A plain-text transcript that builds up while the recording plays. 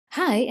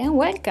Hi and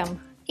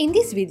welcome! In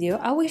this video,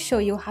 I will show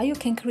you how you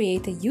can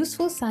create a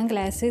useful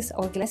sunglasses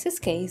or glasses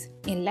case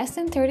in less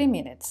than 30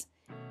 minutes.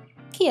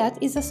 Kiat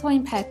is a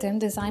sewing pattern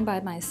designed by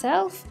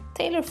myself,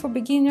 tailored for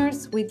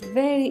beginners with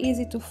very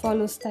easy to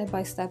follow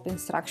step-by-step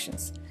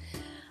instructions.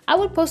 I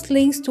will post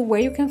links to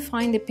where you can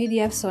find the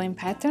PDF sewing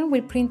pattern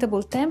with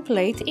printable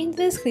template in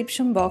the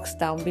description box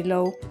down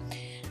below.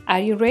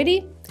 Are you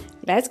ready?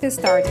 Let's get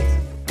started!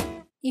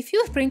 If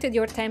you've printed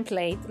your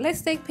template,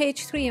 let's take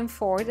page 3 and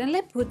 4 and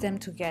let's put them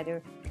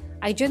together.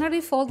 I generally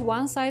fold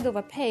one side of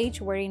a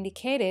page where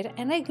indicated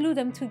and I glue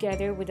them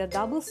together with a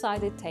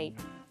double-sided tape.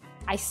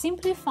 I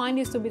simply find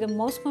this to be the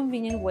most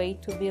convenient way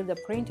to build a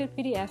printed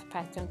PDF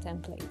pattern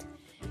template.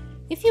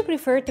 If you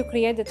prefer to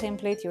create the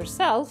template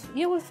yourself,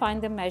 you will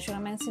find the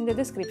measurements in the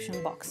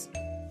description box.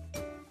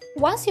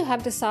 Once you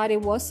have decided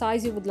what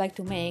size you would like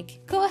to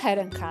make, go ahead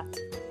and cut.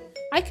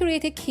 I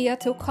created Kiat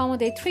to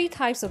accommodate 3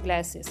 types of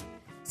glasses.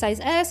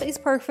 Size S is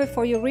perfect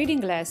for your reading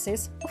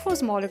glasses or for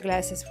smaller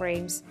glasses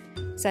frames.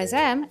 Size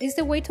M is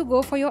the way to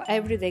go for your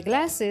everyday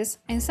glasses,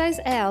 and size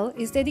L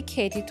is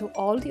dedicated to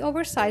all the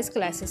oversized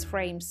glasses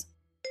frames.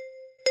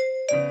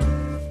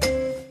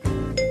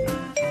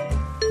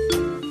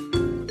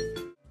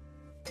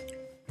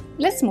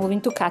 Let's move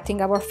into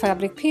cutting our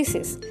fabric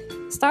pieces.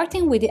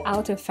 Starting with the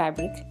outer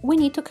fabric, we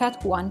need to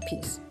cut one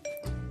piece.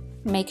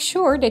 Make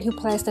sure that you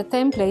place the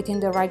template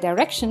in the right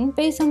direction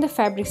based on the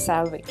fabric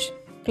salvage.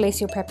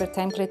 Place your paper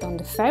template on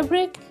the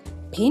fabric,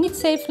 pin it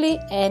safely,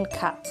 and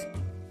cut.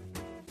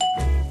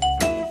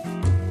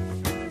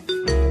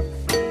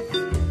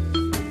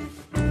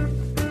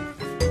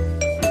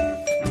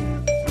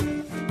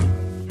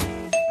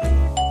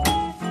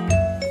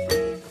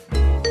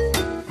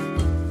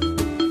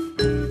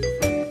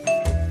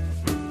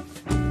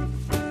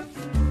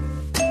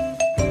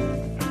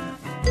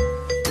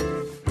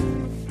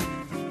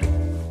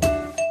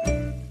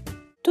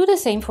 Do the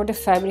same for the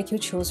fabric you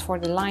choose for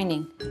the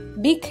lining.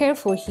 Be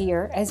careful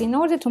here, as in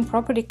order to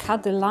properly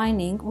cut the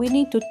lining, we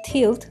need to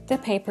tilt the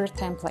paper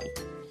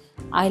template.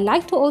 I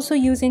like to also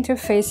use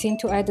interfacing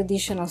to add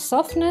additional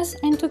softness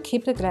and to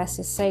keep the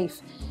glasses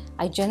safe.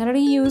 I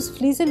generally use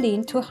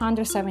Fleaseline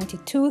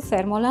 272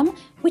 Thermolam,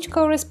 which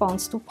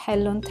corresponds to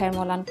Pellon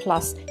Thermolam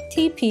Plus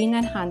TP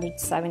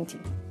 970.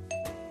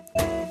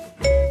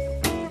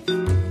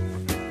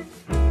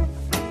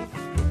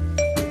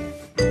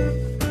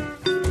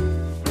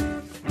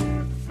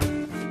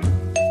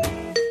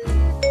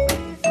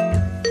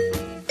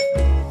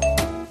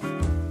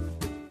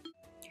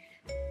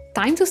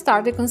 Time to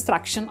start the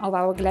construction of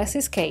our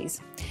glasses case.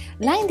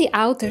 Line the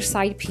outer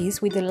side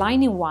piece with the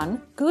lining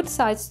one, good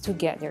sides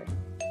together.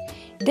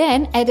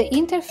 Then add the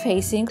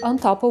interfacing on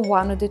top of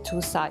one of the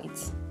 2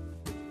 sides.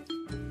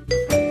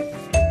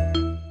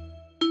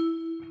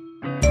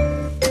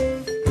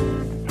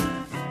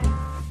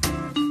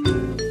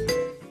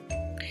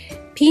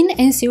 Pin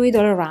and sew it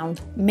all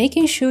around,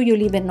 making sure you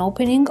leave an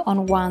opening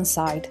on one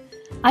side.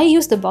 I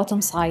use the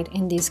bottom side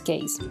in this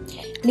case.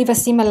 Leave a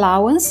seam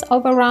allowance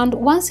of around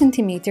 1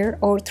 cm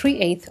or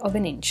 3/8 of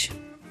an inch.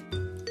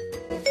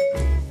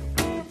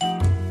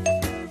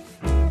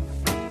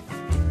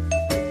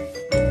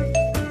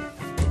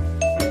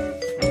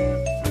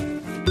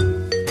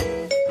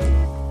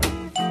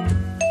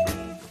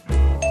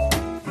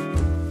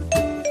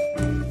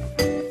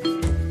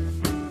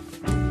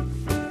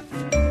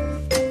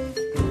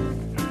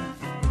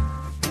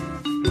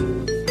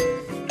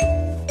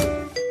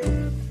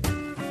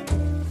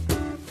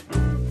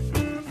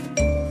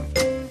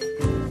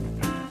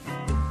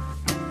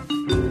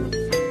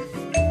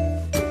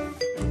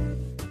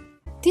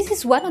 This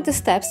is one of the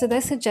steps that I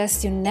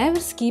suggest you never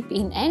skip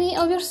in any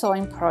of your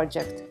sewing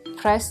project.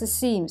 Press the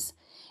seams.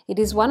 It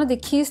is one of the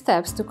key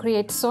steps to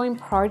create sewing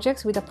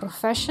projects with a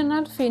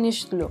professional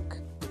finished look.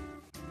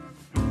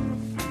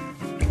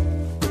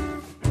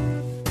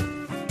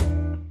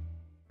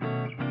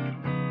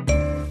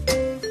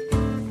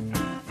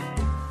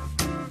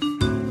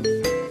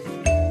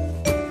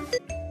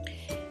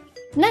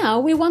 Now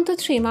we want to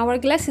trim our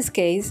glasses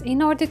case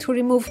in order to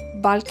remove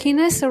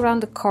bulkiness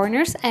around the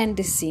corners and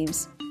the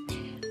seams.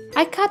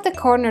 I cut the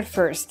corner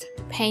first,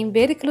 paying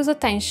very close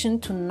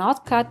attention to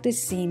not cut the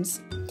seams.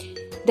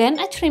 Then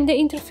I trim the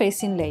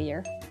interfacing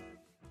layer.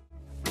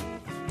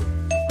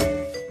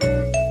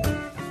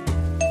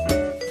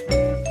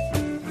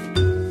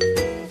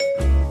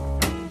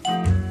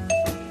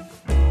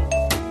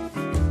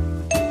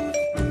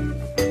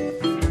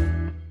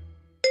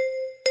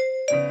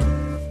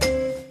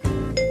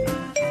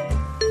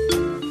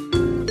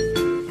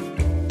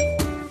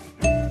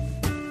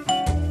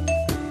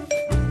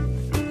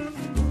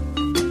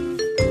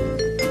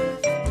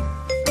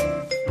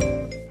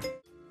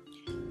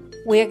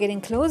 We are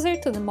getting closer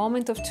to the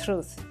moment of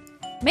truth.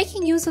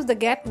 Making use of the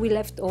gap we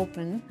left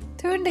open,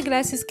 turn the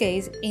glasses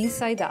case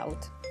inside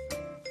out.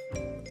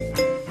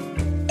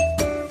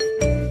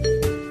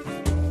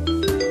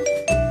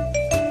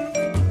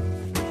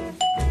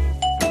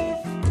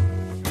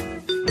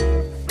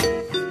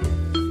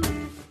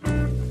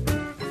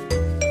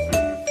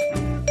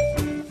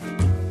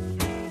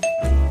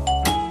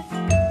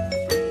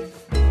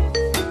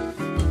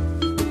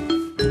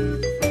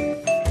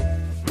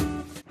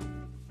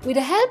 With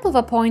the help of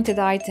a pointed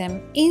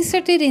item,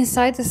 insert it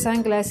inside the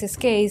sunglasses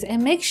case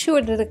and make sure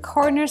that the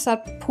corners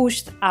are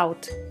pushed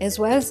out, as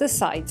well as the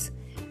sides.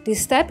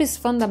 This step is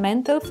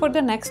fundamental for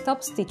the next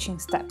top stitching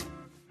step.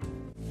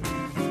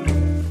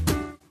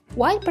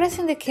 While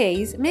pressing the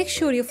case, make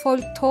sure you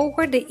fold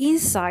toward the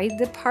inside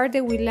the part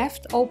that we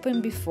left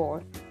open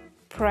before.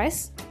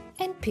 Press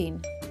and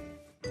pin.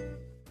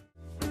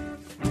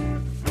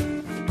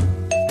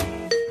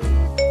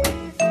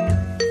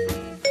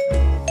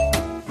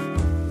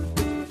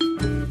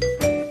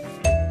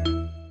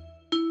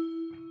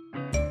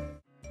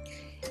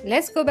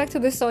 Let's go back to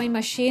the sewing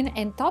machine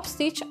and top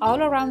stitch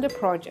all around the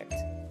project.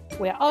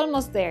 We're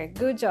almost there,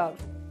 good job!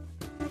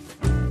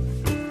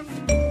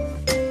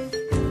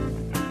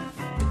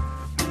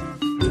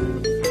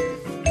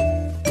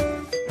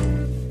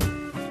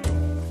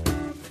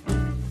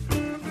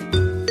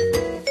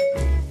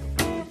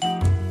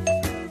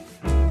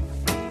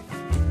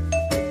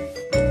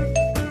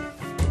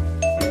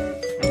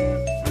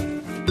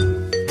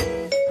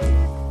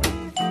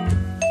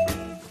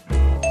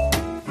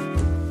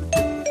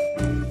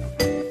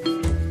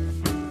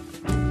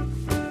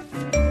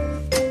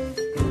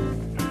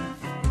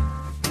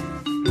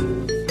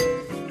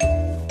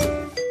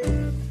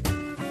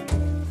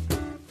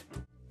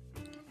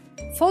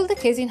 Fold the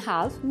case in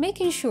half,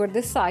 making sure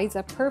the sides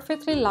are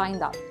perfectly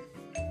lined up.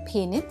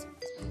 Pin it.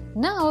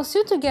 Now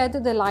sew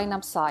together the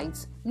line-up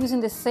sides, using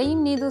the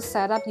same needle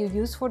setup you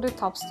used for the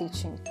top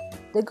stitching.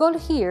 The goal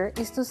here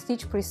is to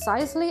stitch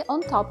precisely on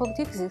top of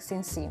the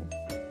existing seam.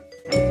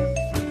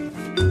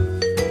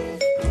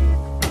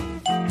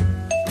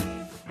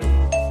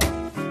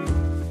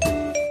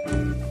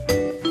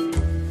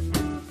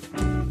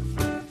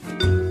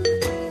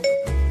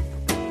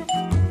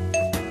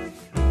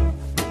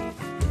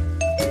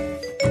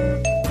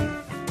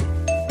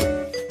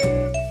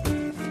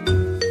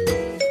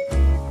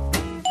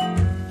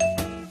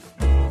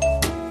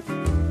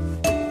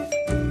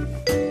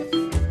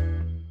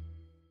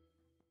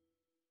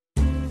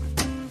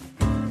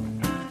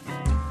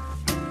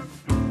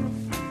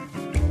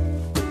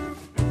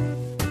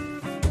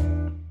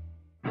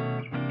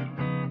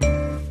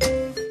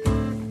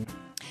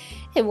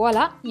 And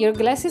voila, your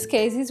glasses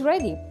case is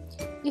ready!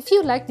 If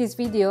you like this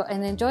video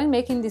and enjoy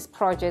making this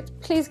project,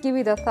 please give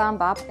it a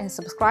thumb up and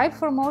subscribe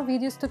for more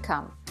videos to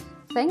come.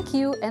 Thank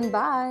you and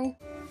bye!